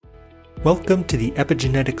Welcome to the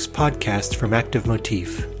Epigenetics podcast from Active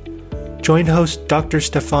Motif. Join host Dr.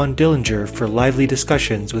 Stefan Dillinger for lively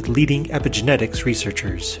discussions with leading epigenetics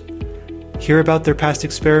researchers. Hear about their past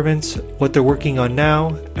experiments, what they're working on now,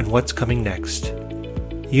 and what's coming next.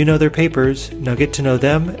 You know their papers, now get to know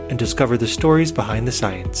them and discover the stories behind the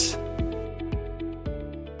science.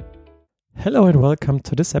 Hello and welcome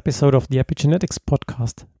to this episode of the Epigenetics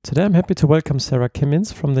podcast. Today I'm happy to welcome Sarah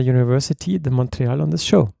Kimmins from the University de Montréal on this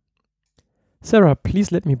show. Sarah,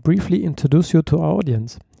 please let me briefly introduce you to our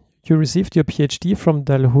audience. You received your PhD from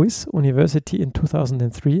Dalhousie University in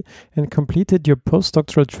 2003 and completed your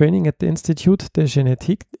postdoctoral training at the Institut de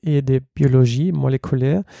Génétique et de Biologie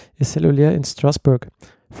Moléculaire et Cellulaire in Strasbourg,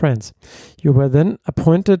 France. You were then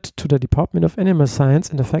appointed to the Department of Animal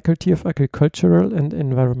Science in the Faculty of Agricultural and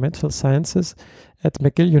Environmental Sciences at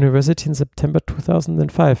McGill University in September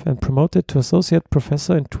 2005 and promoted to Associate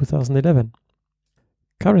Professor in 2011.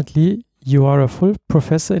 Currently, you are a full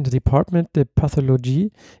professor in the Department de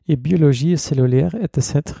Pathologie et Biologie cellulaire at the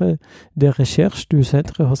Centre de Recherche du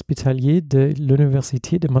Centre Hospitalier de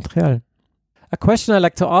l'Université de Montréal. A question I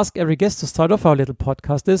like to ask every guest to start off our little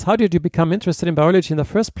podcast is, how did you become interested in biology in the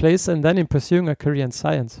first place and then in pursuing a career in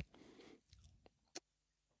science?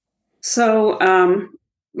 So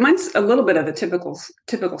mine's a little bit of a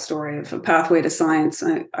typical story of a pathway to science.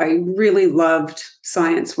 I really loved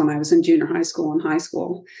science when I was in junior high school and high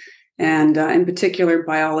school. And in particular,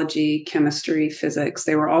 biology, chemistry, physics,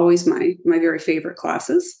 they were always my very favorite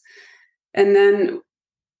classes. And then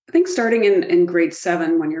I think starting in grade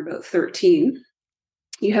 7, when you're about 13,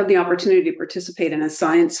 you have the opportunity to participate in a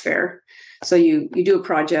science fair. So you do a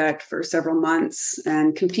project for several months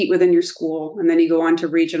and compete within your school. And then you go on to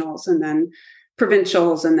regionals and then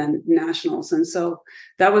provincials and then nationals. And so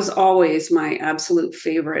that was always my absolute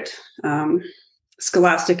favorite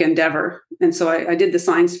scholastic endeavor. And so I did the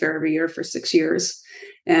science fair every year for 6 years,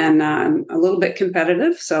 and I'm a little bit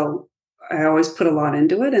competitive. So I always put a lot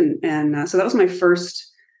into it. And so that was my first,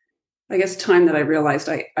 I guess, time that I realized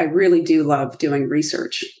I really do love doing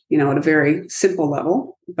research, at a very simple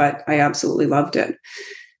level, but I absolutely loved it.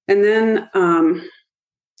 And then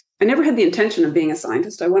I never had the intention of being a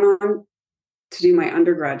scientist. I went on to do my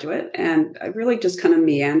undergraduate, and I really just kind of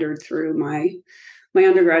meandered through my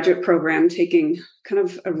undergraduate program, taking kind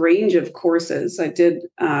of a range of courses. I did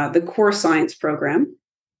the core science program,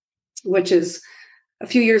 which is a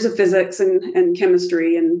few years of physics and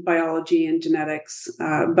chemistry and biology and genetics.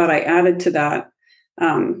 But I added to that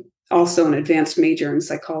also an advanced major in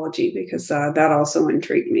psychology because that also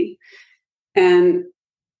intrigued me. And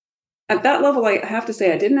at that level, I have to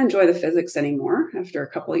say I didn't enjoy the physics anymore after a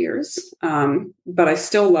couple of years, but I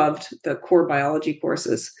still loved the core biology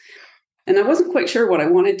courses. And I wasn't quite sure what I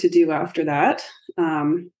wanted to do after that.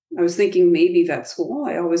 I was thinking maybe vet school.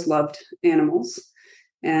 I always loved animals.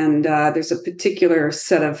 And there's a particular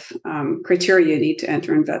set of criteria you need to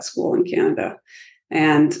enter in vet school in Canada.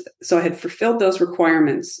 And so I had fulfilled those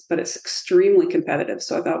requirements, but it's extremely competitive.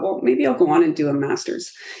 So I thought, well, maybe I'll go on and do a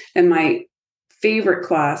master's. And my favorite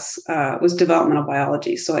class was developmental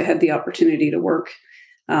biology. So I had the opportunity to work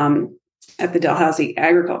at the Dalhousie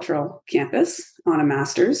Agricultural Campus on a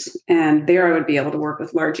master's. And there I would be able to work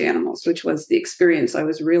with large animals, which was the experience I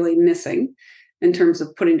was really missing in terms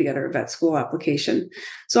of putting together a vet school application.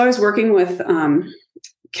 So I was working with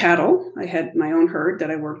cattle. I had my own herd that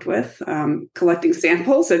I worked with, collecting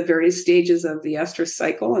samples at various stages of the estrus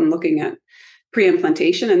cycle and looking at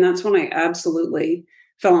pre-implantation. And that's when I absolutely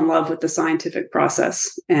fell in love with the scientific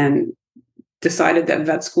process and decided that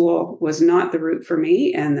vet school was not the route for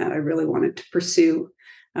me and that I really wanted to pursue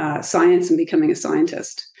science and becoming a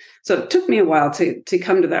scientist. So it took me a while to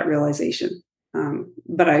come to that realization,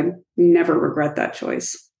 but I never regret that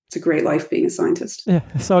choice. It's a great life being a scientist. Yeah.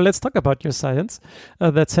 So let's talk about your science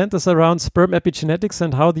that centers around sperm epigenetics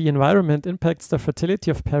and how the environment impacts the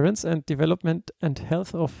fertility of parents and development and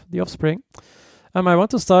health of the offspring. I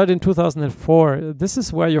want to start in 2004. This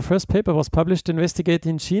is where your first paper was published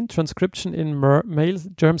investigating gene transcription in male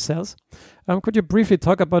germ cells. Could you briefly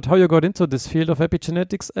talk about how you got into this field of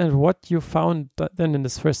epigenetics and what you found then in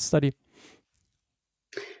this first study?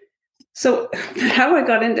 So how I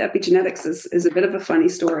got into epigenetics is a bit of a funny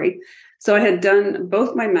story. So I had done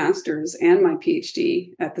both my master's and my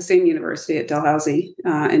PhD at the same university at Dalhousie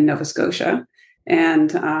in Nova Scotia.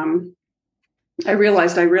 And I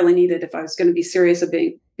realized I really needed, if I was going to be serious about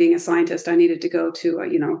being a scientist, I needed to go to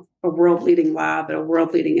a world-leading lab at a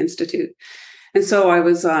world-leading institute. And so I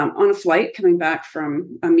was on a flight coming back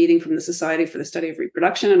from a meeting from the Society for the Study of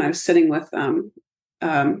Reproduction, and I was sitting with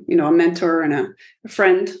a mentor and a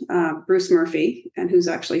friend, Bruce Murphy, and who's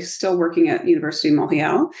actually still working at University of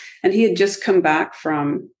Montreal. And he had just come back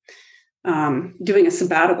from doing a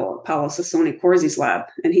sabbatical at Paolo Sassoni Corsi's lab.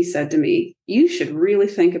 And he said to me, you should really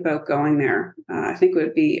think about going there. I think it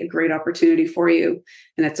would be a great opportunity for you.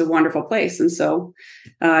 And it's a wonderful place. And so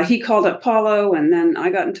he called up Paolo, and then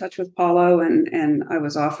I got in touch with Paolo, and I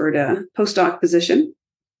was offered a postdoc position.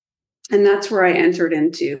 And that's where I entered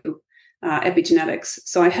into epigenetics.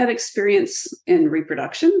 So I had experience in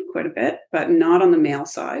reproduction quite a bit, but not on the male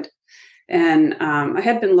side. And I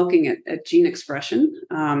had been looking at gene expression,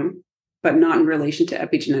 but not in relation to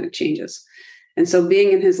epigenetic changes. And so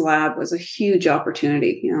being in his lab was a huge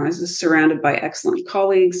opportunity. I was surrounded by excellent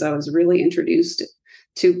colleagues. I was really introduced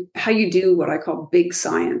to how you do what I call big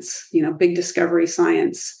science, big discovery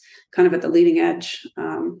science, kind of at the leading edge.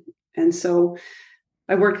 And so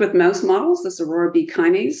I worked with mouse models, this Aurora B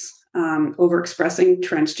kinase, overexpressing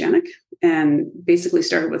transgenic, and basically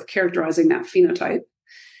started with characterizing that phenotype.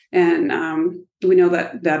 And we know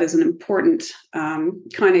that is an important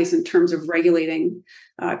kinase in terms of regulating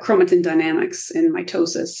chromatin dynamics in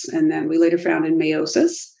mitosis. And then we later found in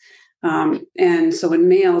meiosis. And so in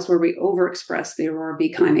males where we overexpress the Aurora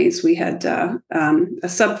B kinase, we had a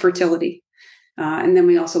subfertility. And then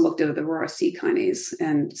we also looked at the Aurora C kinase.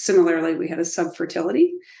 And similarly, we had a subfertility.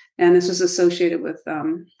 And this was associated with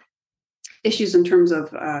issues in terms of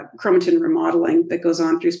chromatin remodeling that goes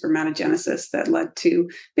on through spermatogenesis that led to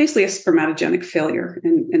basically a spermatogenic failure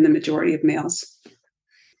in the majority of males.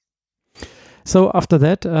 So after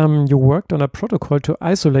that, you worked on a protocol to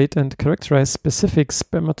isolate and characterize specific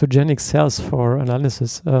spermatogenic cells for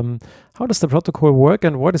analysis. How does the protocol work,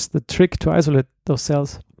 and what is the trick to isolate those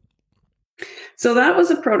cells? So that was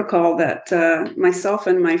a protocol that myself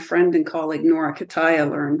and my friend and colleague Nora Kataya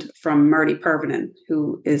learned from Marty Parvinen,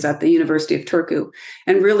 who is at the University of Turku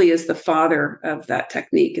and really is the father of that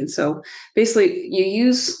technique. And so basically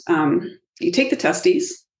you take the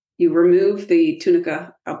testes, you remove the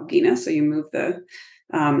tunica albuginea, so you move the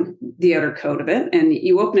outer coat of it, and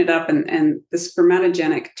you open it up, and the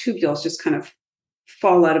spermatogenic tubules just kind of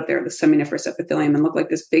fall out of there, the seminiferous epithelium, and look like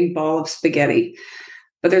this big ball of spaghetti.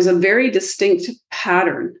 But there's a very distinct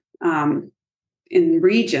pattern in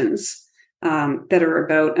regions that are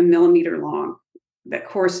about 1 millimeter long that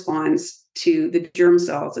corresponds to the germ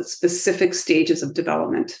cells at specific stages of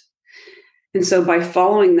development. And so by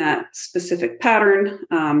following that specific pattern,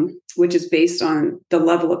 which is based on the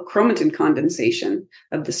level of chromatin condensation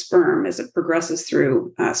of the sperm as it progresses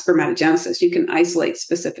through spermatogenesis, you can isolate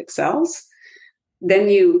specific cells. Then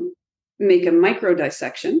you make a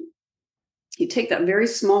microdissection. You take that very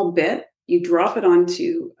small bit, you drop it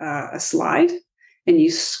onto a slide, and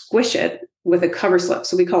you squish it with a cover slip.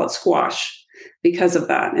 So we call it squash because of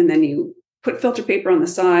that. And then you put filter paper on the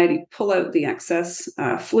side, you pull out the excess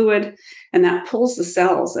fluid, and that pulls the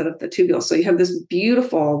cells out of the tubule. So you have this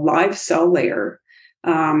beautiful live cell layer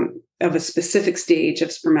of a specific stage of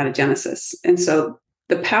spermatogenesis. And so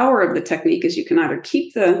the power of the technique is you can either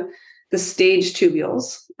keep the stage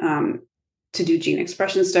tubules to do gene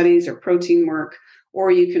expression studies or protein work,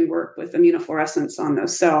 or you can work with immunofluorescence on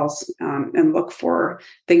those cells and look for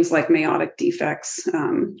things like meiotic defects,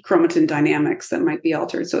 chromatin dynamics that might be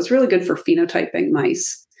altered. So it's really good for phenotyping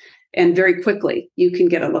mice. And very quickly, you can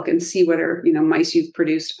get a look and see whether mice you've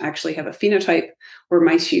produced actually have a phenotype, or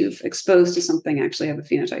mice you've exposed to something actually have a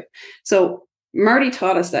phenotype. So Marty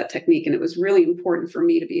taught us that technique, and it was really important for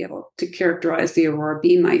me to be able to characterize the Aurora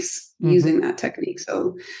B mice using that technique.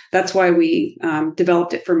 So that's why we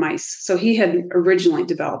developed it for mice. So he had originally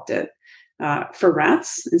developed it for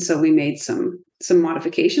rats, and so we made some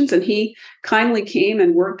modifications. And he kindly came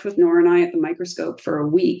and worked with Nora and I at the microscope for a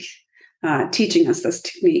week, teaching us this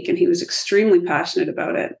technique. And he was extremely passionate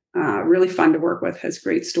about it. Really fun to work with. Has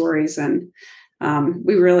great stories, and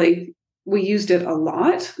we used it a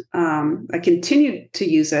lot. I continued to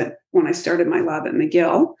use it when I started my lab at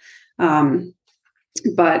McGill.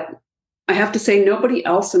 But I have to say, nobody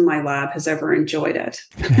else in my lab has ever enjoyed it.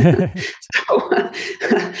 So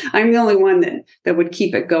I'm the only one that would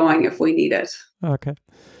keep it going if we need it. Okay.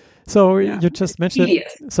 So you just mentioned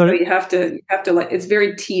tedious. So you have to it's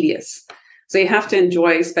very tedious. So you have to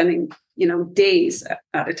enjoy spending, days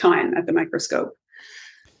at a time at the microscope.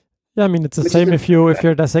 Yeah, I mean, it's the same if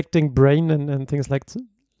you're dissecting brain and things like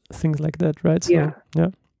that, right? So,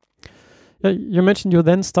 yeah. You mentioned you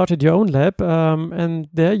then started your own lab, and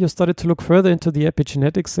there you started to look further into the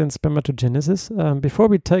epigenetics and spermatogenesis. Before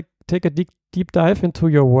we take a deep dive into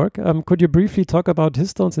your work, could you briefly talk about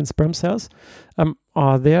histones in sperm cells?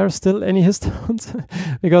 Are there still any histones?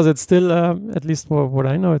 Because it's still, at least for what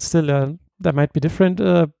I know, it's still there might be different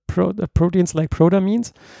proteins like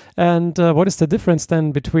protamines. And what is the difference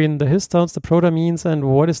then between the histones, the protamines, and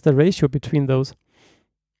what is the ratio between those?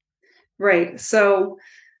 Right. So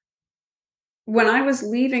when I was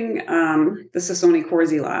leaving the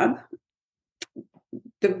Sassoni-Corsi lab,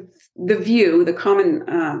 the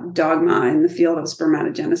common dogma in the field of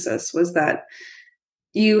spermatogenesis was that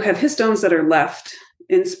you have histones that are left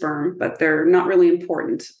in sperm, but they're not really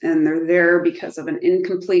important, and they're there because of an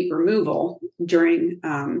incomplete removal during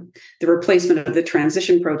the replacement of the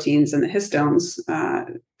transition proteins and the histones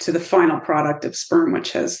to the final product of sperm,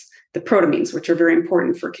 which has the protamines, which are very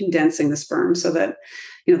important for condensing the sperm so that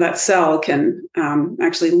that cell can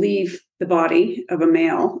actually leave the body of a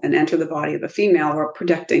male and enter the body of a female, or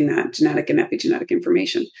protecting that genetic and epigenetic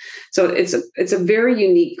information. So it's a very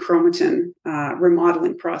unique chromatin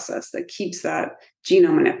remodeling process that keeps that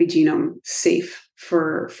genome and epigenome safe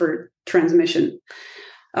for transmission.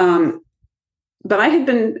 But I had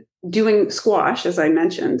been doing squash, as I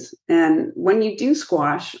mentioned, and when you do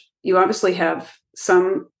squash, you obviously have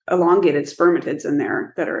some elongated spermatids in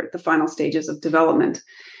there that are at the final stages of development.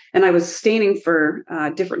 And I was staining for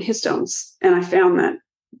different histones, and I found that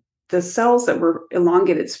the cells that were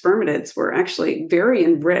elongated spermatids were actually very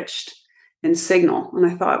enriched in signal. And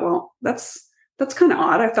I thought, well, that's kind of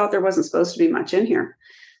odd. I thought there wasn't supposed to be much in here.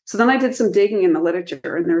 So then I did some digging in the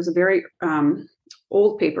literature, and there was a very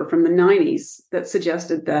old paper from the 90s that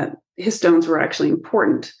suggested that histones were actually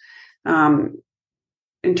important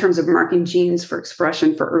in terms of marking genes for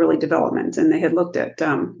expression for early development. And they had looked at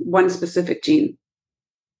one specific gene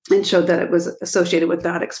and showed that it was associated with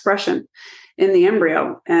that expression in the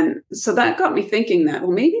embryo. And so that got me thinking that,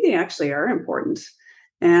 well, maybe they actually are important.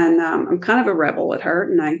 And I'm kind of a rebel at heart,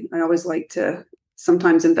 and I always like to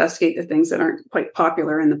sometimes investigate the things that aren't quite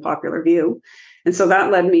popular in the popular view. And so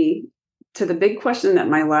that led me to the big question that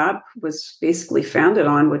my lab was basically founded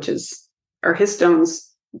on, which is, are histones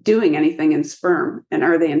doing anything in sperm, and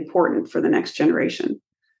are they important for the next generation?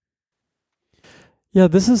 Yeah,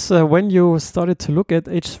 this is when you started to look at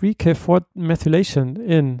H3K4 methylation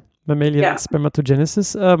in mammalian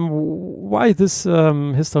spermatogenesis. Why this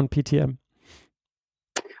histone PTM?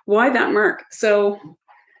 Why that mark? So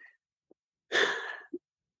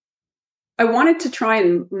I wanted to try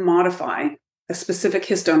and modify a specific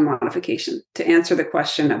histone modification to answer the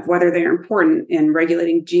question of whether they are important in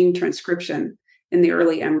regulating gene transcription in the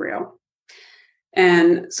early embryo.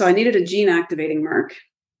 And so I needed a gene activating mark,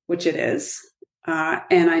 which it is.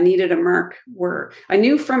 And I needed a mark where I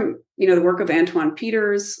knew from, the work of Antoine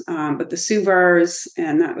Peters, but the Suvars,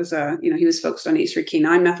 and that was he was focused on H3K9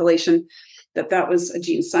 methylation, that was a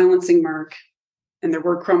gene silencing mark, and there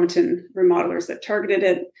were chromatin remodelers that targeted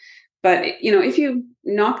it. But, if you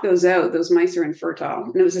knock those out, those mice are infertile.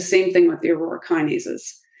 And it was the same thing with the aurora kinases.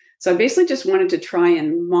 So I basically just wanted to try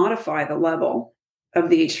and modify the level of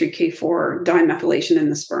the H3K4 dimethylation in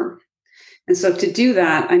the sperm. And so to do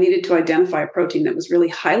that, I needed to identify a protein that was really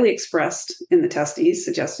highly expressed in the testes,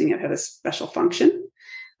 suggesting it had a special function,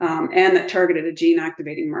 and that targeted a gene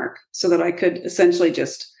activating mark, so that I could essentially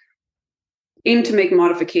just aim to make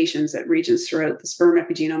modifications at regions throughout the sperm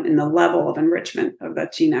epigenome in the level of enrichment of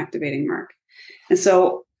that gene activating mark. And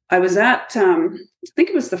so I was at, I think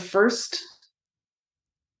it was the first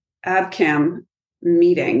ABCAM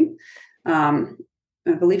meeting.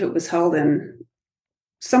 I believe it was held in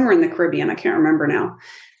somewhere in the Caribbean. I can't remember now.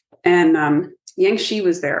 And Yang Shi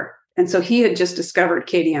was there. And so he had just discovered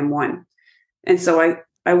KDM1. And so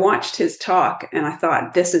I watched his talk, and I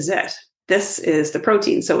thought, this is it. This is the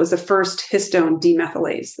protein. So it was the first histone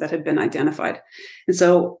demethylase that had been identified. And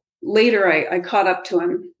so later I caught up to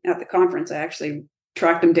him at the conference. I actually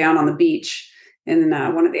tracked him down on the beach in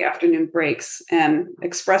one of the afternoon breaks and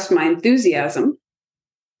expressed my enthusiasm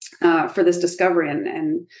for this discovery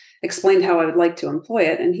and explained how I would like to employ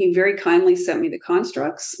it. And he very kindly sent me the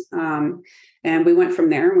constructs. And we went from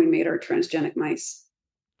there, and we made our transgenic mice.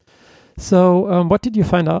 So what did you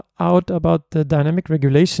find out about the dynamic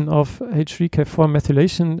regulation of H3K4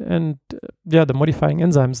 methylation and the modifying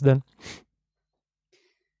enzymes then?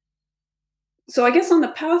 So I guess on the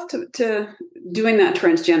path to doing that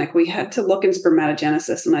transgenic, we had to look in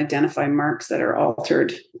spermatogenesis and identify marks that are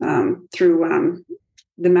altered through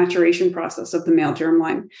the maturation process of the male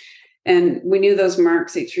germline. And we knew those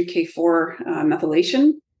marks, H3K4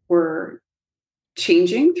 methylation, were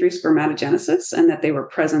changing through spermatogenesis, and that they were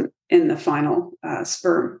present in the final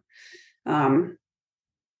sperm.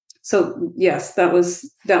 So yes,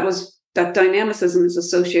 that dynamicism is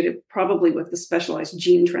associated probably with the specialized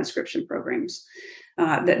gene transcription programs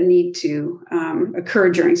that need to occur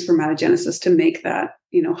during spermatogenesis to make that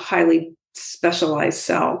highly specialized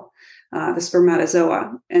cell the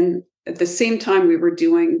spermatozoa. And at the same time we were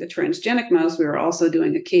doing the transgenic mouse, we were also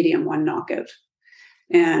doing a KDM1 knockout.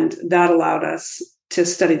 And that allowed us to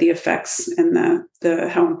study the effects and the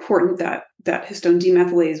how important that histone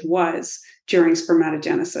demethylase was during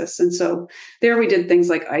spermatogenesis. And so there we did things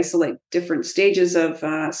like isolate different stages of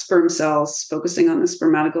sperm cells, focusing on the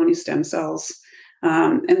spermatogonium stem cells,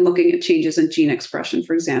 and looking at changes in gene expression,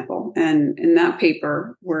 for example. And in that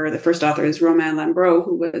paper, where the first author is Romain Lambreau,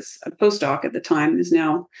 who was a postdoc at the time, is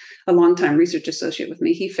now a longtime research associate with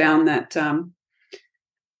me, he found that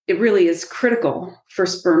it really is critical for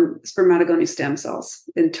spermatogonium stem cells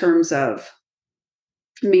in terms of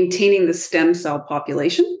maintaining the stem cell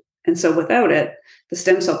population. And so without it, the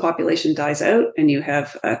stem cell population dies out and you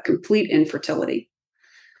have a complete infertility.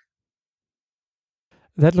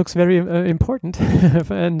 That looks very important,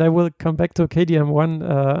 and I will come back to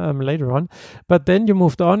KDM1 later on. But then you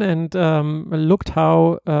moved on and looked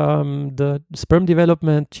how the sperm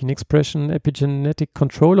development, gene expression, epigenetic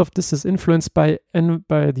control of this is influenced by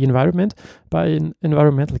the environment, by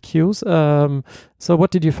environmental cues. So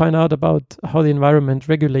what did you find out about how the environment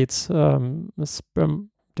regulates sperm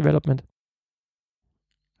development?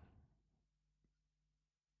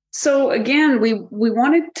 So again, we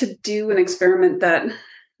wanted to do an experiment that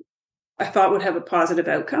I thought would have a positive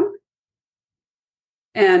outcome.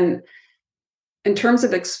 And in terms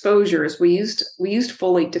of exposures, we used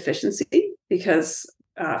folate deficiency because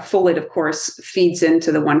folate, of course, feeds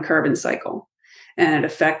into the 1-carbon cycle, and it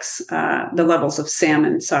affects the levels of SAM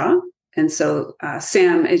and SA. And so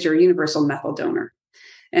SAM is your universal methyl donor.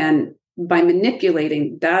 And by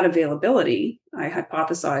manipulating that availability, I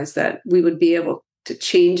hypothesized that we would be able to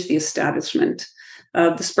change the establishment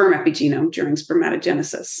of the sperm epigenome during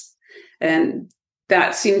spermatogenesis. And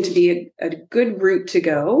that seemed to be a good route to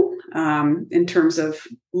go in terms of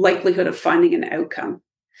likelihood of finding an outcome.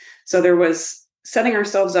 So there was setting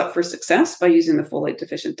ourselves up for success by using the folate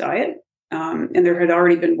deficient diet. And there had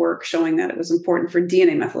already been work showing that it was important for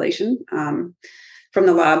DNA methylation from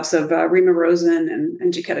the labs of Rima Rosen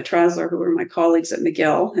and Jaquetta Trasler, who were my colleagues at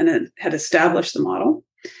McGill, and it had established the model.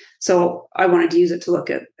 So I wanted to use it to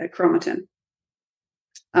look at chromatin.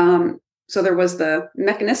 So there was the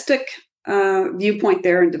mechanistic viewpoint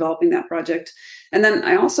there in developing that project. And then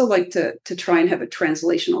I also like to try and have a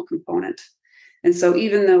translational component. And so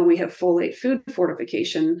even though we have folate food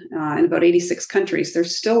fortification in about 86 countries, there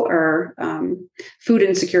still are food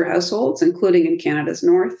insecure households, including in Canada's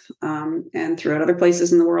north and throughout other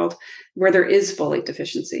places in the world, where there is folate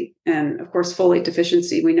deficiency. And of course, folate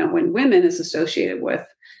deficiency, we know in women is associated with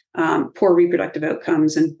poor reproductive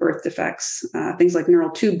outcomes and birth defects, things like neural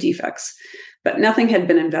tube defects. But nothing had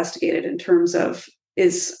been investigated in terms of,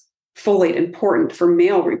 is folate important for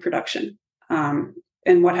male reproduction?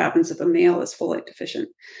 And what happens if a male is folate deficient?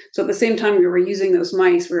 So at the same time we were using those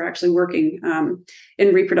mice, we were actually working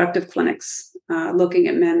in reproductive clinics, looking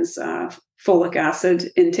at men's folic acid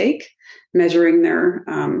intake, measuring their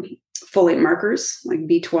folate markers like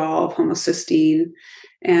B12, homocysteine,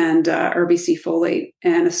 and RBC folate,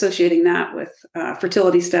 and associating that with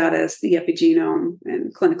fertility status, the epigenome,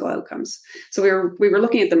 and clinical outcomes. So we were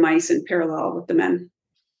looking at the mice in parallel with the men.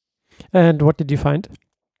 And what did you find?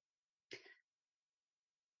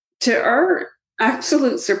 To our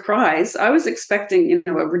absolute surprise, I was expecting,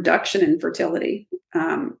 a reduction in fertility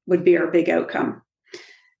would be our big outcome.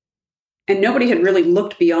 And nobody had really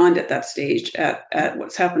looked beyond at that stage at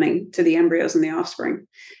what's happening to the embryos and the offspring.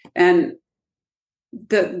 And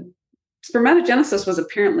the spermatogenesis was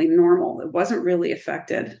apparently normal. It wasn't really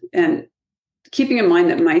affected. And keeping in mind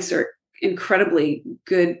that mice are incredibly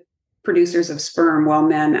good producers of sperm, while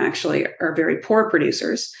men actually are very poor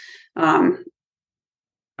producers,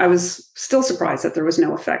 I was still surprised that there was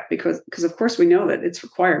no effect because of course we know that it's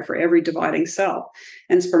required for every dividing cell.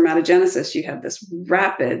 And spermatogenesis, you have this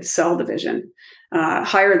rapid cell division,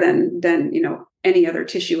 higher than any other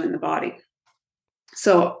tissue in the body.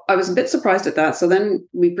 So I was a bit surprised at that. So then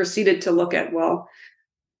we proceeded to look at, well,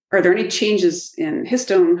 are there any changes in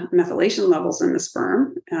histone methylation levels in the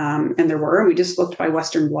sperm? And there were. And we just looked by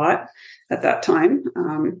Western blot at that time.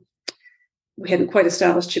 We hadn't quite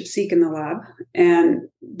established ChIP-seq in the lab, and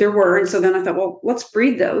there were. And so then I thought, well, let's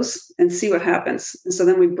breed those and see what happens. And so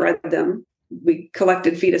then we bred them. We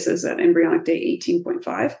collected fetuses at embryonic day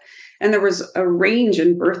 18.5, and there was a range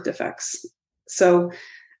in birth defects. So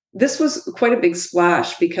this was quite a big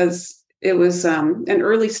splash because it was an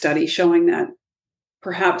early study showing that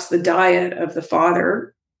perhaps the diet of the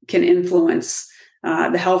father can influence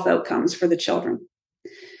the health outcomes for the children.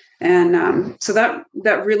 And so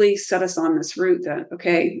that really set us on this route that,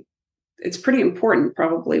 okay, it's pretty important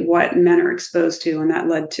probably what men are exposed to, and that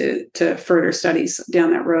led to further studies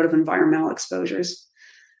down that road of environmental exposures.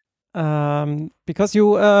 Because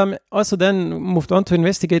you also then moved on to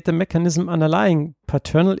investigate the mechanism underlying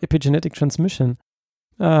paternal epigenetic transmission.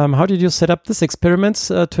 How did you set up this experiments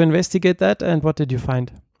to investigate that, and what did you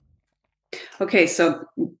find? Okay, so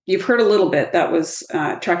you've heard a little bit. That was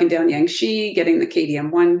tracking down Yang Shi, getting the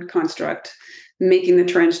KDM1 construct, making the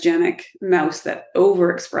transgenic mouse that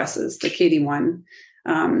overexpresses the KD1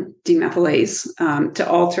 demethylase to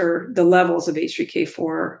alter the levels of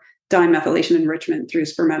H3K4 dimethylation enrichment through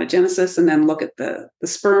spermatogenesis, and then look at the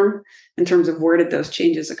sperm in terms of where did those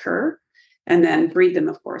changes occur, and then breed them,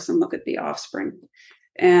 of course, and look at the offspring.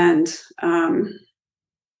 And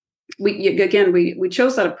we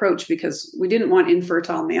chose that approach because we didn't want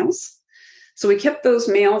infertile males. So we kept those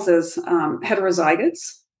males as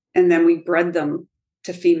heterozygotes, and then we bred them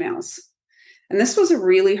to females. And this was a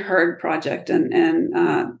really hard project, and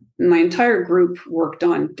my entire group worked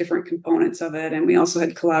on different components of it. And we also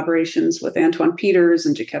had collaborations with Antoine Peters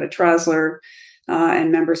and Jaquetta Trasler,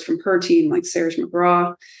 and members from her team like Serge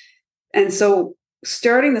McGraw. And so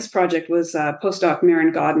starting this project was postdoc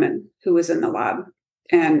Maren Godman, who was in the lab.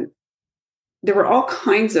 And there were all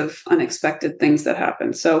kinds of unexpected things that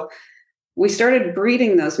happened. So we started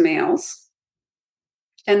breeding those males,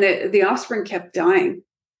 and the offspring kept dying.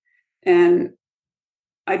 And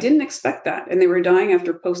I didn't expect that. And they were dying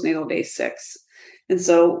after postnatal day 6. And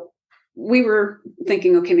so we were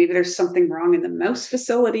thinking, okay, maybe there's something wrong in the mouse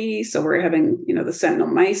facility. So we're having, the sentinel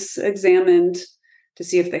mice examined to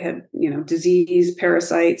see if they had, disease,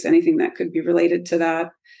 parasites, anything that could be related to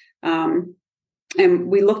that. And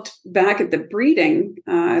we looked back at the breeding.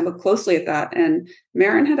 I looked closely at that, and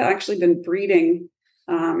Maren had actually been breeding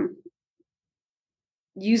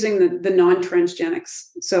using the non-transgenics.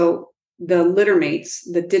 So the litter mates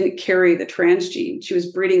that didn't carry the transgene, she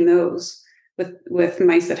was breeding those with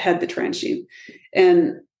mice that had the transgene.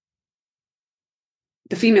 And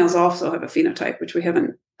the females also have a phenotype, which we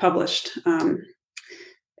haven't published.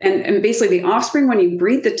 And basically the offspring, when you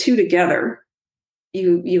breed the two together,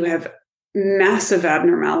 you have massive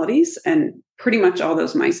abnormalities, and pretty much all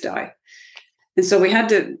those mice die. And so we had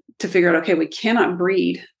to figure out, okay, we cannot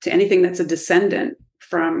breed to anything that's a descendant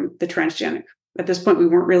from the transgenic. At this point, we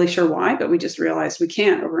weren't really sure why, but we just realized we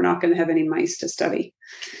can't, or we're not going to have any mice to study.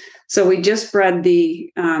 So we just bred the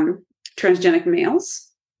transgenic males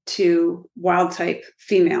to wild type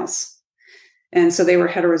females. And so they were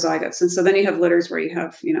heterozygotes. And so then you have litters where you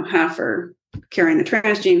have, half are carrying the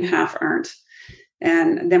transgene, half aren't.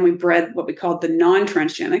 And then we bred what we called the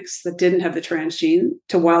non-transgenics that didn't have the transgene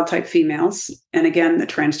to wild type females. And again, the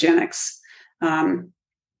transgenics to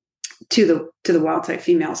the wild type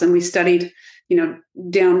females. And we studied,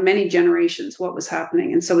 down many generations what was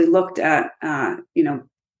happening. And so we looked at,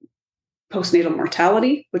 postnatal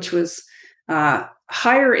mortality, which was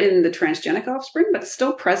higher in the transgenic offspring, but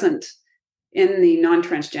still present in the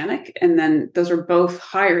non-transgenic. And then those were both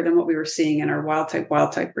higher than what we were seeing in our wild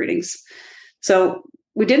type breedings. So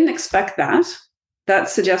we didn't expect that. That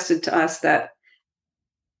suggested to us that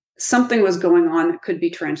something was going on that could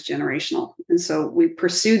be transgenerational. And so we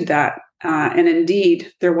pursued that. And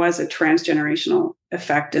indeed, there was a transgenerational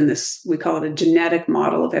effect in this, we call it a genetic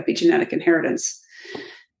model of epigenetic inheritance.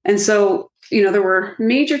 And so, there were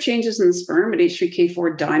major changes in the sperm at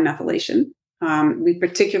H3K4 dimethylation. We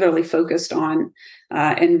particularly focused on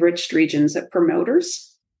enriched regions at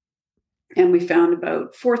promoters. And we found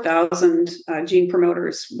about 4,000 gene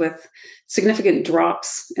promoters with significant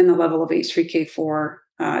drops in the level of H3K4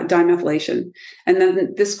 dimethylation. And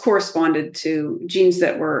then this corresponded to genes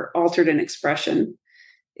that were altered in expression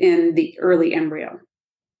in the early embryo.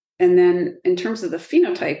 And then in terms of the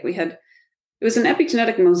phenotype, it was an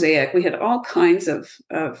epigenetic mosaic. We had all kinds of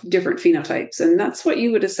different phenotypes. And that's what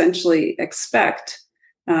you would essentially expect,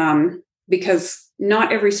 because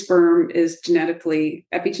not every sperm is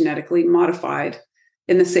epigenetically modified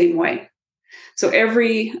in the same way. So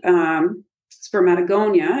every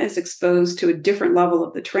spermatogonia is exposed to a different level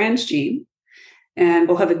of the transgene and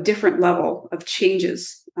will have a different level of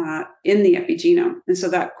changes in the epigenome. And so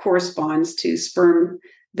that corresponds to sperm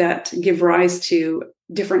that give rise to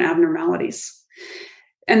different abnormalities.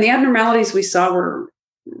 And the abnormalities we saw were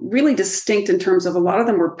really distinct in terms of a lot of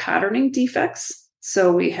them were patterning defects.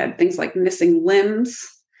 So we had things like missing limbs.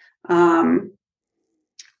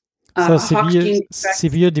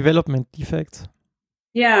 Severe development defects.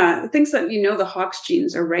 Yeah, things that the Hox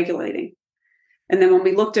genes are regulating. And then when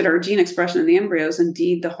we looked at our gene expression in the embryos,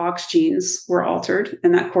 indeed the Hox genes were altered,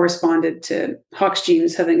 and that corresponded to Hox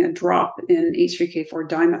genes having a drop in H3K4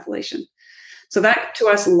 dimethylation. So that to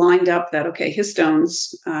us lined up that, okay,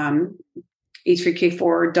 histones,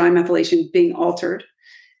 H3K4 dimethylation being altered,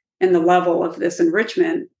 and the level of this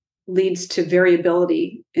enrichment leads to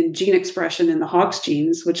variability in gene expression in the Hox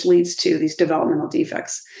genes, which leads to these developmental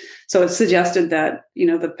defects. So it suggested that,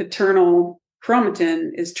 the paternal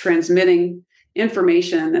chromatin is transmitting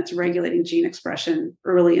information that's regulating gene expression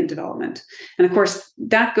early in development. And of course,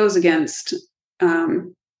 that goes against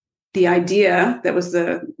the idea that was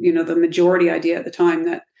the majority idea at the time,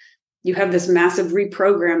 that you have this massive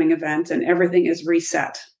reprogramming event and everything is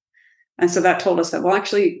reset. And so that told us that, well,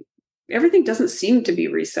 actually, everything doesn't seem to be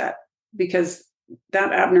reset, because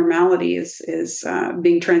that abnormality is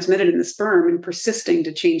being transmitted in the sperm and persisting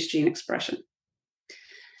to change gene expression.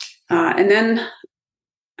 And then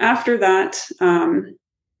after that,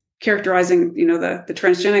 characterizing, the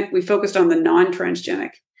transgenic, we focused on the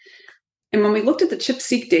non-transgenic. And when we looked at the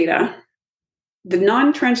ChIP-seq data, the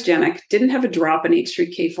non-transgenic didn't have a drop in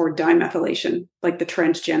H3K4 dimethylation like the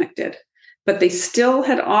transgenic did, but they still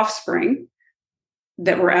had offspring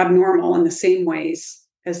that were abnormal in the same ways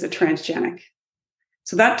as the transgenic.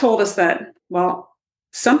 So that told us that, well,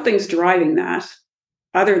 something's driving that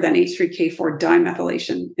other than H3K4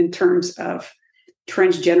 dimethylation in terms of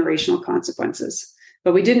transgenerational consequences,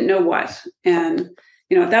 but we didn't know what. And,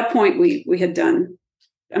 at that point, we had done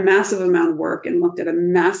a massive amount of work and looked at a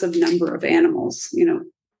massive number of animals,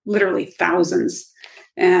 literally thousands.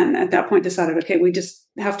 And at that point decided, okay, we just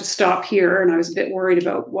have to stop here. And I was a bit worried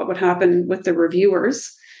about what would happen with the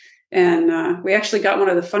reviewers. And we actually got one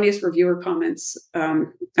of the funniest reviewer comments I've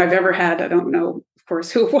ever had. I don't know, of course,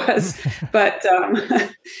 who it was, but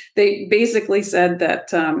they basically said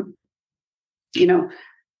that,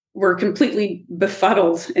 we're completely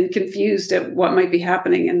befuddled and confused at what might be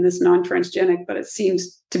happening in this non-transgenic, but it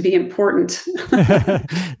seems to be important.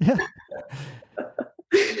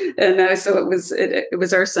 And so it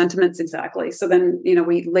was our sentiments exactly. So then,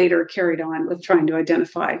 we later carried on with trying to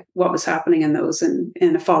identify what was happening in those in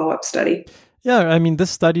a follow-up study. Yeah, I mean,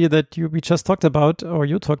 this study that we just talked about, or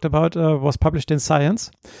you talked about, was published in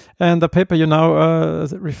Science. And the paper you now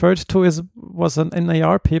referred to was an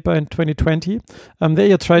NAR paper in 2020. There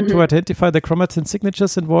you tried to identify the chromatin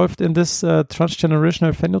signatures involved in this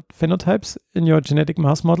transgenerational phenotypes in your genetic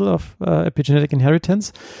mouse model of epigenetic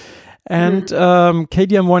inheritance. And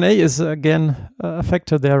KDM1A is, again, a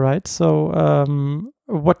factor there, right? So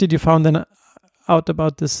what did you find then out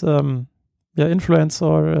about this influence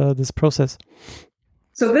or this process?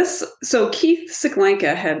 So Keith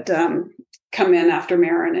Siklenka had come in after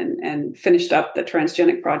Marin and finished up the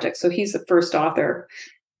transgenic project. So he's the first co-author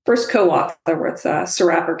with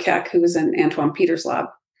Sarapar Keck, who was in Antoine Peters' lab.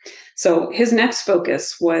 So his next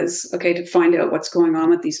focus was, to find out what's going on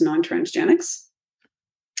with these non-transgenics.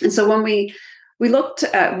 And so when we looked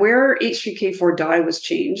at where H3K4 di was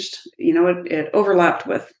changed, it overlapped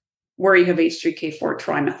with where you have H3K4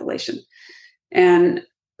 trimethylation. And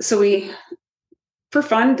so we, for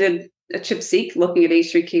fun, did a ChIP-seq looking at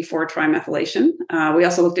H3K4 trimethylation. We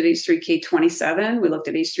also looked at H3K27. We looked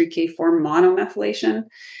at H3K4 monomethylation.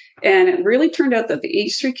 And it really turned out that the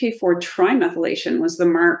H3K4 trimethylation was the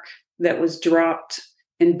mark that was dropped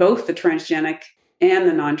in both the transgenic and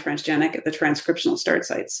the non-transgenic at the transcriptional start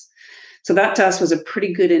sites. So that to us was a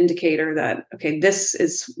pretty good indicator that, this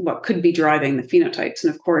is what could be driving the phenotypes.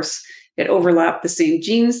 And of course, it overlapped the same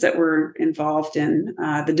genes that were involved in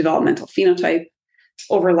the developmental phenotype,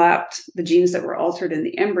 overlapped the genes that were altered in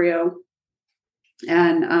the embryo.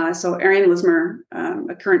 And so Ariane Lismer,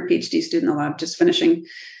 a current PhD student in the lab, just finishing,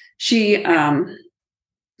 she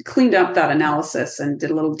cleaned up that analysis and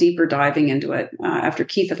did a little deeper diving into it after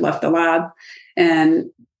Keith had left the lab.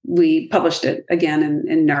 And we published it again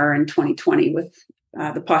in NAR in 2020 with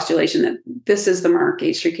the postulation that this is the mark,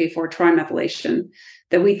 H3K4 trimethylation,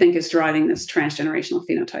 that we think is driving this transgenerational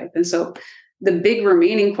phenotype. And so the big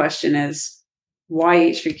remaining question is, why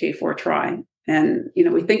H3K4 tri? And,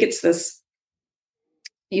 we think it's this,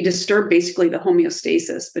 you disturb basically the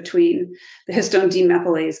homeostasis between the histone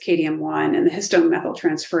demethylase KDM1 and the histone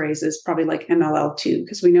methyltransferase is probably like MLL2,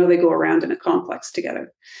 because we know they go around in a complex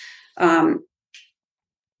together.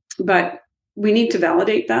 But we need to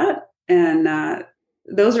validate that. And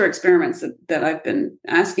those are experiments that I've been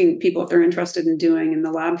asking people if they're interested in doing in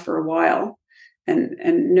the lab for a while, and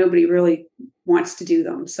nobody really wants to do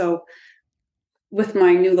them. So with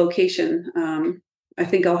my new location, I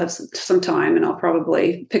think I'll have some time, and I'll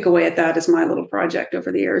probably pick away at that as my little project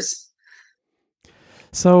over the years.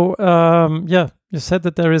 So, you said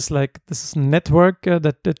that there is this network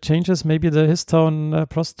that changes maybe the histone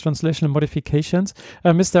post-translational modifications.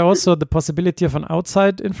 Is there also the possibility of an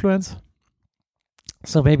outside influence?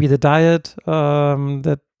 So maybe the diet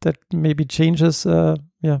that maybe changes, the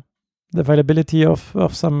availability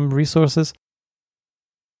of some resources.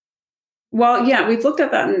 Well, yeah, we've looked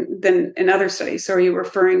at that in other studies. So are you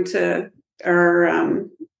referring to our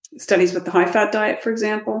studies with the high-fat diet, for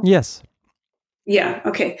example? Yes. Yeah.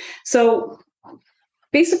 Okay. So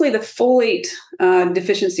basically, the folate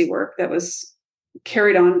deficiency work that was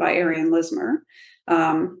carried on by Arian Lismer,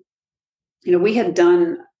 we had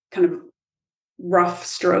done kind of rough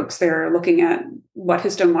strokes there, looking at what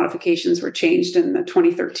histone modifications were changed in the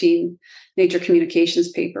 2013 Nature Communications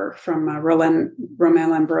paper from Romain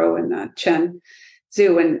Lambrot and Chen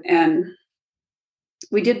Zhu, and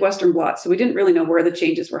we did Western blot, so we didn't really know where the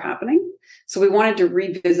changes were happening. So we wanted to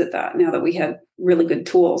revisit that now that we had really good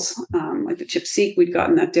tools, like the ChIP-seq. We'd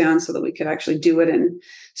gotten that down so that we could actually do it in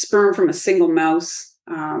sperm from a single mouse,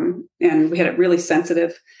 and we had it really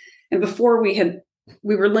sensitive. And before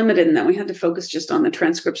we were limited in that we had to focus just on the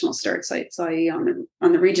transcriptional start sites, i.e. on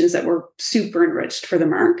the regions that were super enriched for the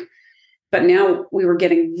mark. But now we were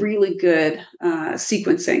getting really good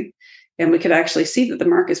sequencing, and we could actually see that the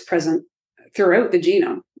mark is present throughout the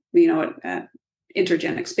genome, at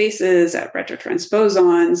intergenic spaces, at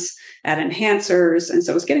retrotransposons, at enhancers. And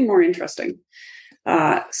so it's getting more interesting.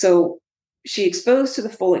 So she exposed to the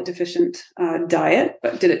folate deficient diet,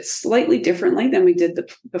 but did it slightly differently than we did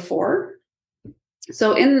before.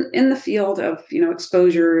 So in the field of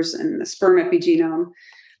exposures and the sperm epigenome,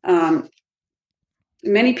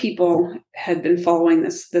 many people had been following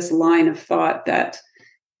this line of thought that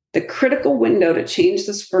the critical window to change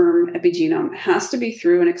the sperm epigenome has to be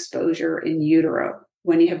through an exposure in utero,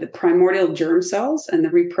 when you have the primordial germ cells and the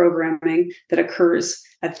reprogramming that occurs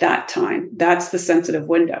at that time. That's the sensitive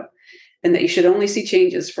window, and that you should only see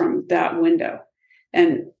changes from that window.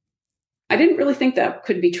 And I didn't really think that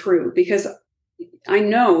could be true, because I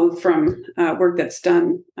know from work that's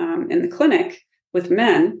done in the clinic with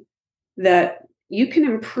men that you can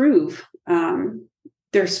improve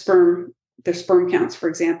their sperm counts, for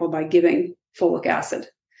example, by giving folic acid.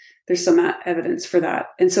 There's some evidence for that.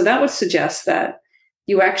 And so that would suggest that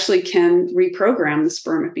you actually can reprogram the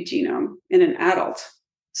sperm epigenome in an adult.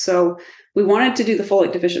 So we wanted to do the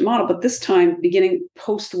folate deficient model, but this time beginning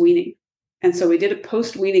post-weaning. And so we did a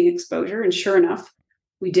post-weaning exposure, and sure enough,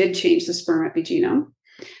 we did change the sperm epigenome.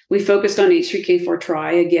 We focused on H3K4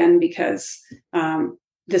 tri again, because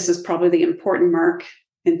this is probably the important mark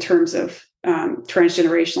in terms of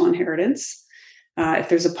transgenerational inheritance. If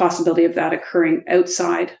there's a possibility of that occurring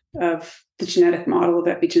outside of the genetic model of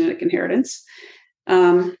epigenetic inheritance.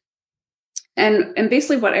 And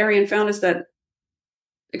basically what Arian found is that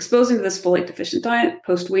exposing to this folate deficient diet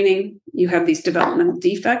post-weaning, you have these developmental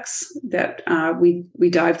defects that we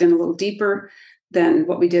dived in a little deeper than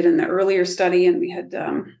what we did in the earlier study. And we had,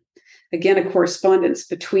 again, a correspondence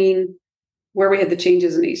between where we had the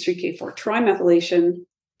changes in H3K4 trimethylation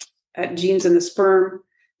at genes in the sperm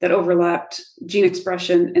that overlapped gene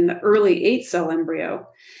expression in the early 8-cell embryo.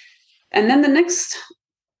 And then the next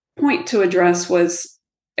point to address was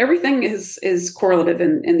everything is correlative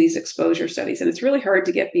in these exposure studies, and it's really hard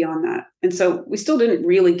to get beyond that. And so we still didn't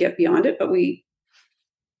really get beyond it, but we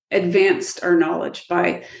advanced our knowledge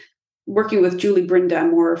by working with Julie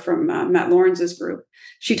Bryn-Damour from Matt Lawrence's group.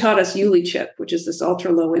 She taught us UliChip, which is this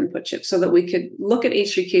ultra low input chip, so that we could look at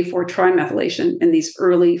H3K4 trimethylation in these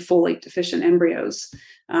early folate deficient embryos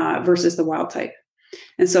versus the wild type.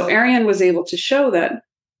 And so Arian was able to show that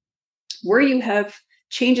where you have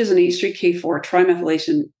changes in H3K4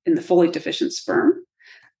 trimethylation in the folate deficient sperm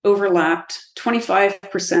overlapped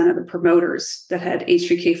 25% of the promoters that had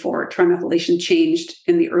H3K4 trimethylation changed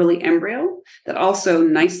in the early embryo, that also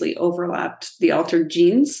nicely overlapped the altered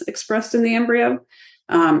genes expressed in the embryo,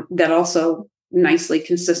 that also nicely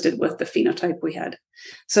consisted with the phenotype we had.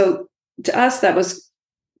 So to us, that was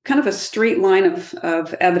kind of a straight line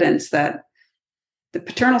of evidence that the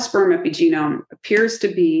paternal sperm epigenome appears to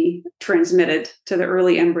be transmitted to the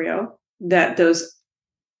early embryo, that those,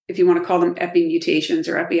 if you want to call them epi-mutations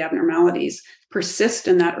or epi-abnormalities, persist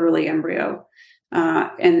in that early embryo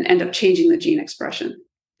and end up changing the gene expression.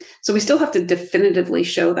 So we still have to definitively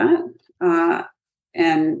show that.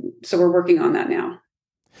 And so we're working on that now.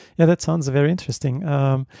 Yeah, that sounds very interesting.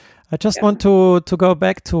 I just want to go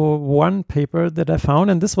back to one paper that I found,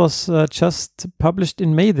 and this was just published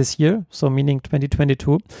in May this year, so meaning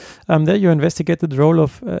 2022. There you investigated the role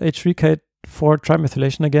of H3K4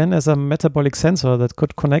 trimethylation again as a metabolic sensor that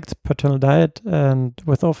could connect paternal diet and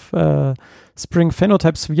with offspring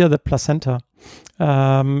phenotypes via the placenta.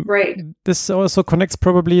 Right. This also connects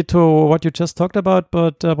probably to what you just talked about,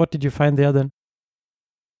 but what did you find there then?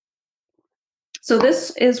 So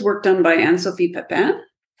this is work done by Anne-Sophie Pepin.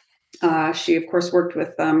 She, of course, worked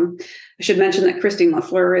with, I should mention that Christine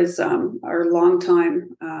Lafleur is our longtime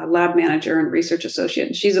lab manager and research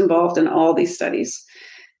associate. She's involved in all these studies.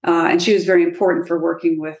 And she was very important for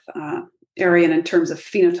working with Arian in terms of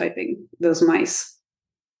phenotyping those mice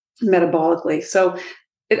metabolically. So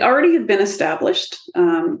it already had been established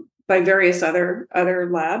by various other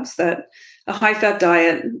labs that a high-fat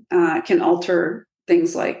diet can alter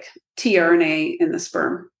things like tRNA in the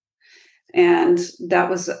sperm. And that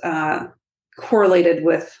was correlated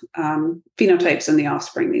with phenotypes in the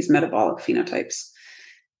offspring, these metabolic phenotypes.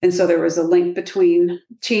 And so there was a link between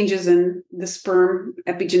changes in the sperm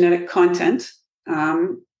epigenetic content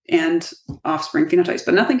and offspring phenotypes.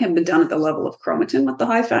 But nothing had been done at the level of chromatin with the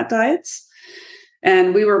high-fat diets.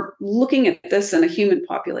 And we were looking at this in a human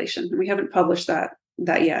population. And we haven't published that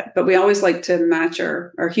yet. But we always like to match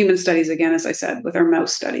our human studies, again, as I said, with our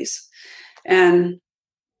mouse studies. And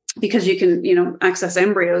because you can, access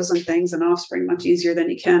embryos and things and offspring much easier than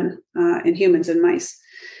you can in humans and mice.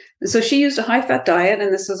 And so she used a high-fat diet,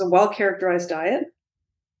 and this was a well-characterized diet.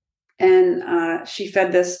 And she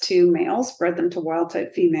fed this to males, bred them to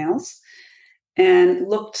wild-type females, and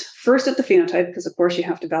looked first at the phenotype, because, of course, you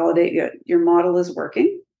have to validate your model is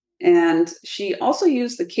working. And she also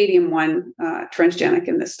used the Cadium-1 transgenic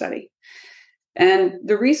in this study. And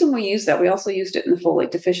the reason we used that, we also used it in the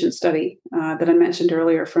folate deficient study that I mentioned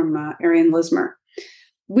earlier from Arian Lismer.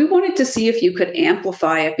 We wanted to see if you could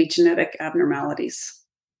amplify epigenetic abnormalities.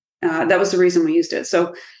 That was the reason we used it.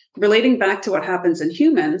 So relating back to what happens in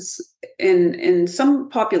humans, in some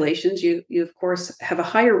populations, you of course have a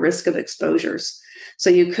higher risk of exposures. So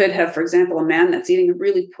you could have, for example, a man that's eating a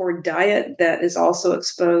really poor diet that is also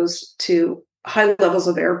exposed to high levels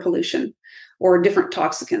of air pollution or different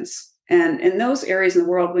toxicants. And in those areas in the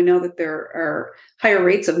world, we know that there are higher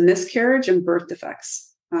rates of miscarriage and birth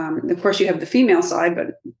defects. Of course, you have the female side,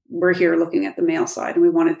 but we're here looking at the male side, and we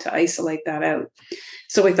wanted to isolate that out.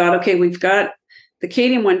 So we thought, okay, we've got the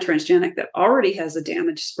Cadium-1 transgenic that already has a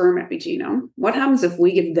damaged sperm epigenome. What happens if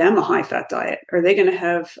we give them a high-fat diet? Are they going to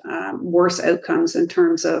have worse outcomes in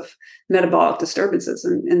terms of metabolic disturbances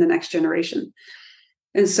in the next generation?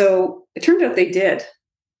 And so it turned out they did.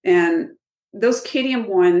 And those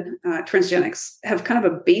Cadium-1 transgenics have kind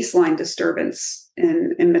of a baseline disturbance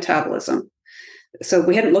in metabolism. So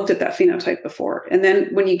we hadn't looked at that phenotype before. And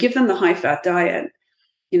then when you give them the high-fat diet,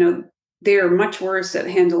 they're much worse at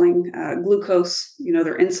handling glucose.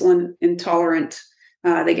 They're insulin intolerant.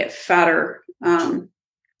 They get fatter. And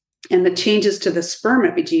the changes to the sperm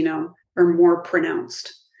epigenome are more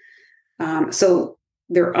pronounced. So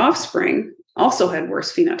their offspring also had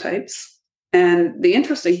worse phenotypes. And the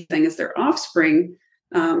interesting thing is their offspring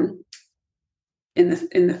in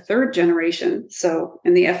the third generation, so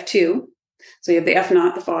in the F2, so you have the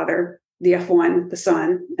F0, the father, the F1, the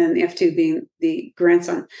son, and the F2 being the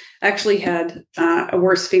grandson, actually had a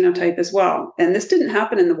worse phenotype as well. And this didn't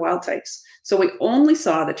happen in the wild types. So we only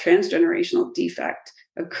saw the transgenerational defect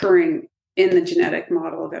occurring in the genetic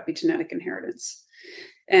model of epigenetic inheritance.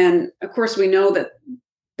 And of course, we know that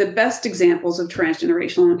the best examples of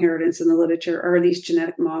transgenerational inheritance in the literature are these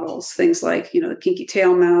genetic models, things like, the kinky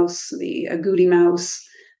tail mouse, the agouti mouse.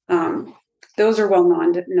 Those are well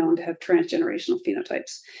known to have transgenerational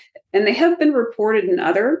phenotypes. And they have been reported in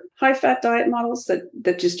other high-fat diet models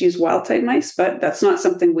that just use wild-type mice, but that's not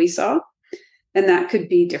something we saw. And that could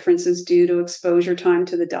be differences due to exposure time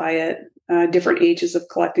to the diet, different ages of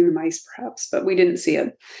collecting the mice, perhaps, but we didn't see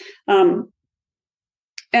it.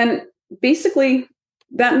 And basically,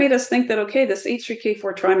 that made us think that, okay, this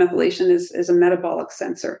H3K4 trimethylation is a metabolic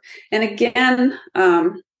sensor. And again,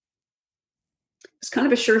 it's kind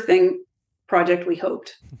of a sure thing project, we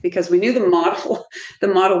hoped, because we knew the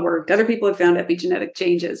model worked. Other people had found epigenetic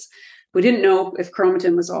changes. We didn't know if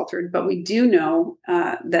chromatin was altered, but we do know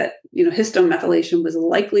that histone methylation was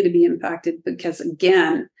likely to be impacted because,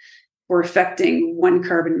 again, we're affecting one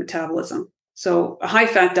carbon metabolism. So a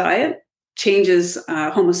high-fat diet changes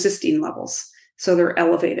homocysteine levels. So they're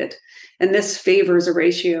elevated. And this favors a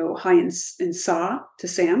ratio high in SA to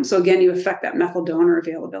SAM. So again, you affect that methyl donor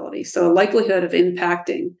availability. So the likelihood of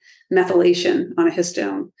impacting methylation on a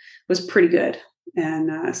histone was pretty good.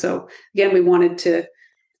 And so again, we wanted to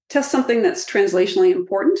test something that's translationally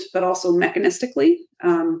important, but also mechanistically,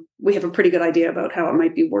 we have a pretty good idea about how it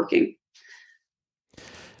might be working.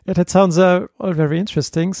 Yeah, that sounds all very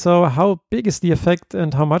interesting. So how big is the effect,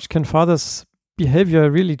 and how much can fathers' behavior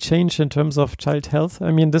really change in terms of child health?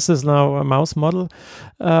 I mean, this is now a mouse model,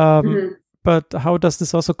 but how does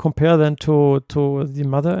this also compare then to the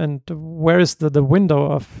mother, and where is the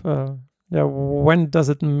window of when does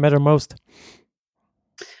it matter most?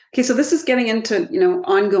 Okay, so this is getting into,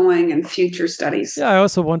 ongoing and future studies. Yeah, I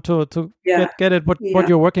also want to get at what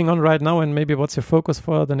you're working on right now and maybe what's your focus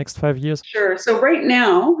for the next 5 years. Sure. So right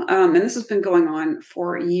now, and this has been going on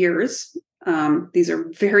for years, these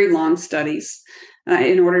are very long studies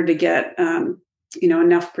in order to get,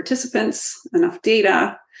 enough participants, enough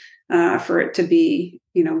data for it to be,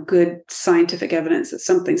 good scientific evidence that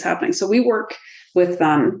something's happening. So we work with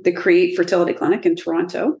the Create Fertility Clinic in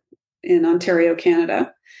Toronto, in Ontario,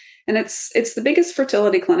 Canada. And it's the biggest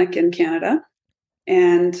fertility clinic in Canada.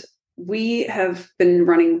 And we have been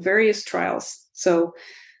running various trials. So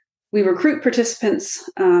we recruit participants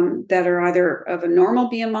that are either of a normal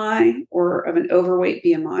BMI or of an overweight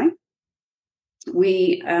BMI.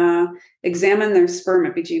 We examine their sperm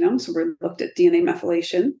epigenome. So we're looked at DNA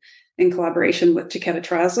methylation in collaboration with Chiquetta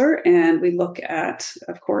Trasler. And we look at,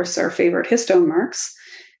 of course, our favorite histone marks.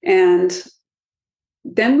 And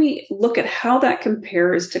then we look at how that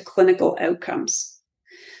compares to clinical outcomes.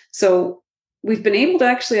 So we've been able to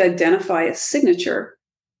actually identify a signature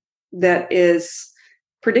that is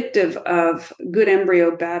predictive of good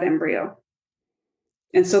embryo, bad embryo.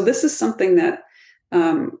 And so this is something that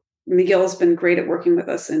Miguel has been great at working with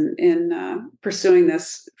us in pursuing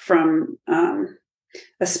this from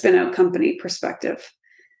a spin-out company perspective.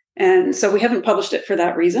 And so we haven't published it for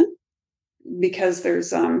that reason, because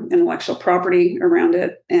there's intellectual property around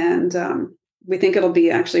it. And we think it'll be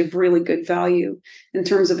actually of really good value in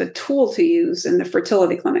terms of a tool to use in the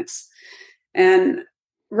fertility clinics. And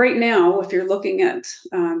right now, if you're looking at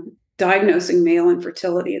diagnosing male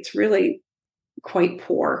infertility, it's really quite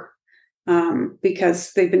poor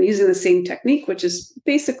because they've been using the same technique, which is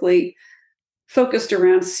basically focused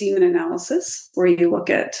around semen analysis, where you look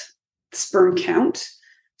at sperm count,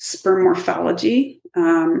 sperm morphology,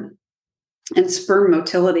 and sperm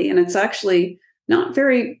motility. And it's actually not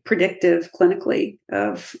very predictive clinically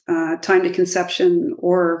of time to conception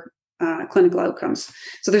or clinical outcomes.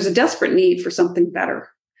 So there's a desperate need for something better.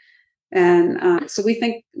 And so we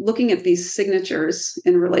think looking at these signatures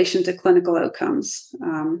in relation to clinical outcomes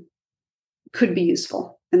could be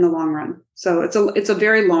useful in the long run. So it's a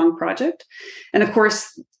very long project. And of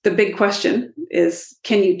course, the big question is,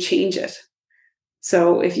 can you change it?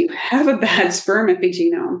 So if you have a bad sperm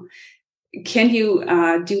epigenome, can you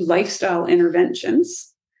do lifestyle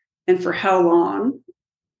interventions, and for how long,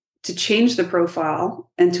 to change the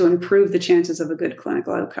profile and to improve the chances of a good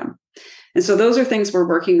clinical outcome? And so those are things we're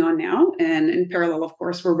working on now. And in parallel, of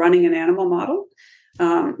course, we're running an animal model.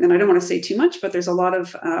 And I don't want to say too much, but there's a lot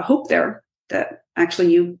of hope there that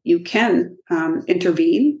actually you can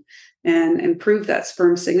intervene and improve that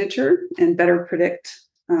sperm signature and better predict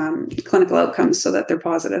clinical outcomes so that they're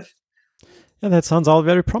positive. Yeah, that sounds all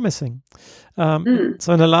very promising. So in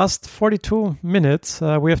the last 42 minutes,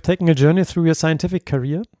 we have taken a journey through your scientific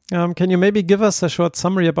career. Can you maybe give us a short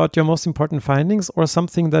summary about your most important findings, or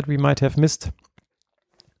something that we might have missed?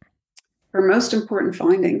 Our most important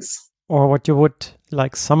findings? Or what you would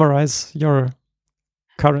summarize your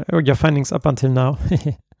findings up until now?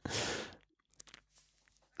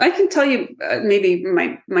 I can tell you maybe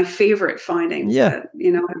my favorite findings that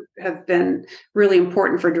have been really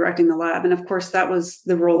important for directing the lab, and of course that was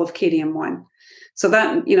the role of KDM1. So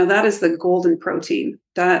that that is the golden protein.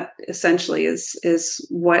 That essentially is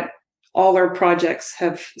what all our projects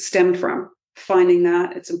have stemmed from. Finding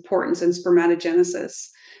that, its importance in spermatogenesis,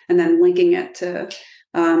 and then linking it to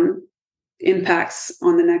impacts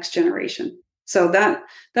on the next generation. So that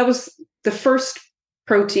was the first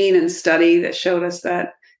protein and study that showed us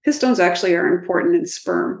that histones actually are important in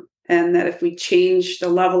sperm, and that if we change the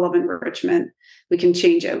level of enrichment, we can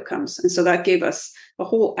change outcomes. And so that gave us a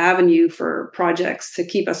whole avenue for projects to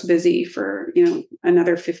keep us busy for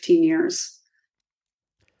another 15 years.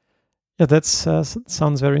 Yeah, that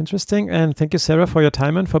sounds very interesting. And thank you, Sarah, for your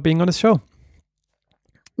time and for being on the show.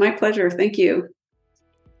 My pleasure. Thank you.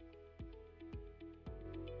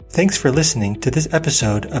 Thanks for listening to this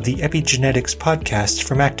episode of the Epigenetics podcast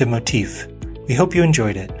from Active Motif. We hope you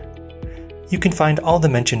enjoyed it. You can find all the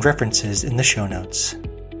mentioned references in the show notes.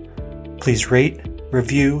 Please rate,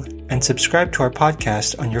 review, and subscribe to our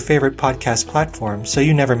podcast on your favorite podcast platform so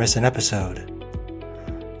you never miss an episode.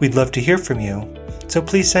 We'd love to hear from you, so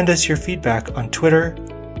please send us your feedback on Twitter,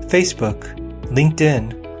 Facebook,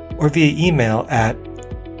 LinkedIn, or via email at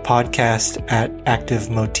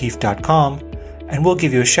podcast@activemotif.com, and we'll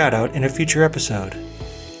give you a shout out in a future episode.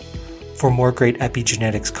 For more great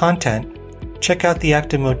epigenetics content, check out the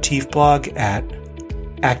Active Motif blog at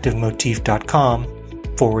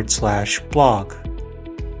activemotif.com/blog.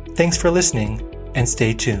 Thanks for listening, and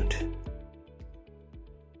stay tuned.